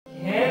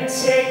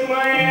take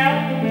my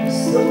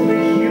eyes over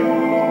you.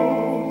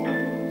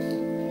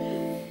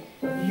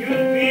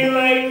 You'd be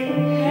like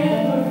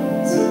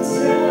heaven to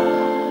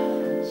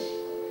touch.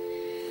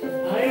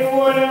 I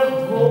wanna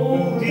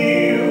hold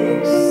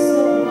you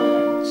so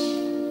much.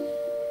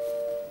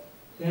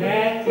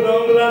 That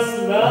long last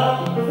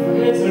love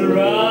has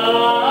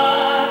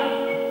arrived,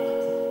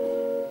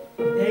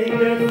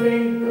 and I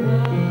think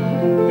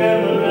I'll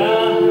never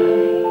lie.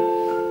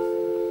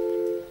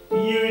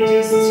 You're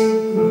just too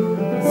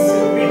good to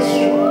be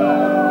true.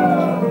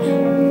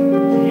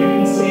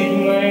 Can't take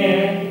my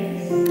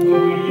eyes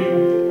over you.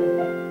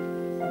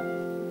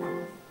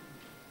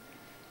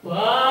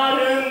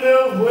 Pardon the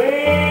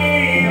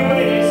way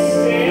when I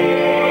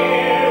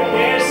stare,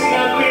 there's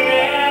nothing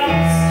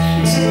else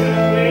to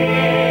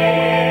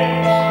declare.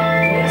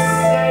 The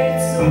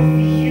sight of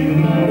you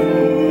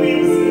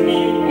leaves me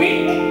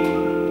weak.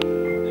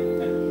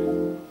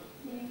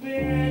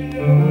 There are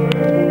no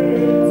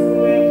words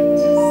left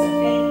to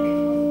speak.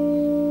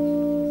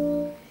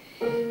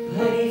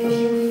 But if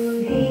you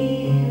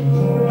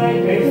feel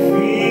like I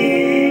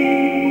feel,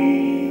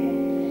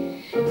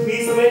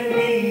 please let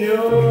me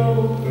know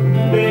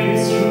that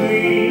it's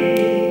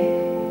real.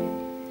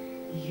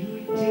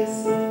 You're just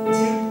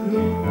too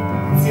good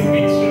to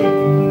be true.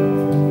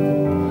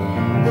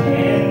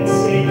 Can't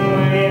take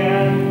my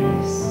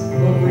eyes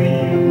over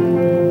you.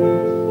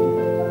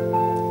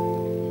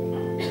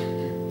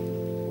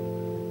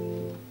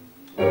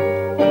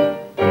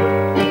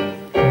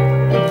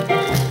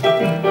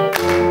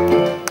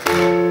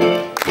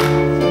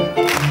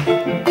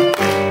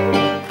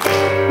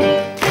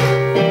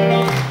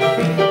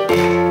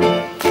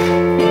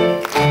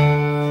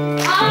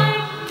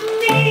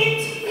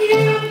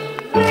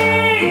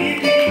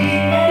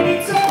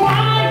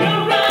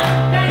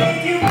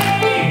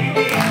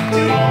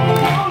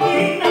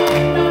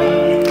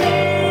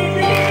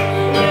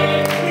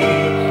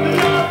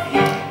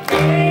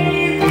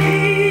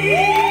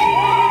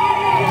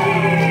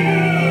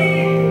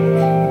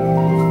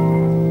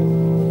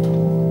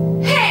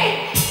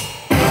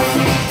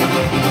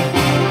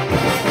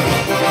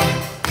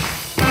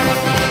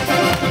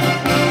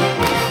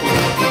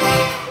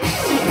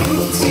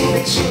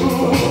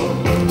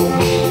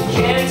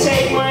 Can't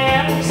take my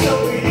eyes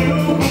over you.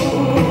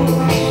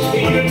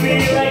 You'd be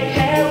like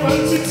heaven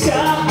to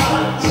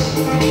touch.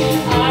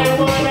 I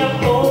wanna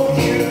hold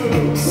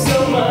you so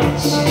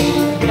much.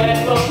 That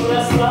long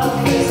last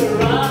love is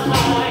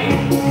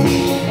arrived,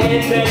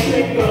 and that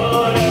thank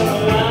God I'm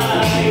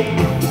alive.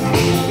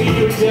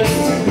 You're just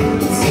too good.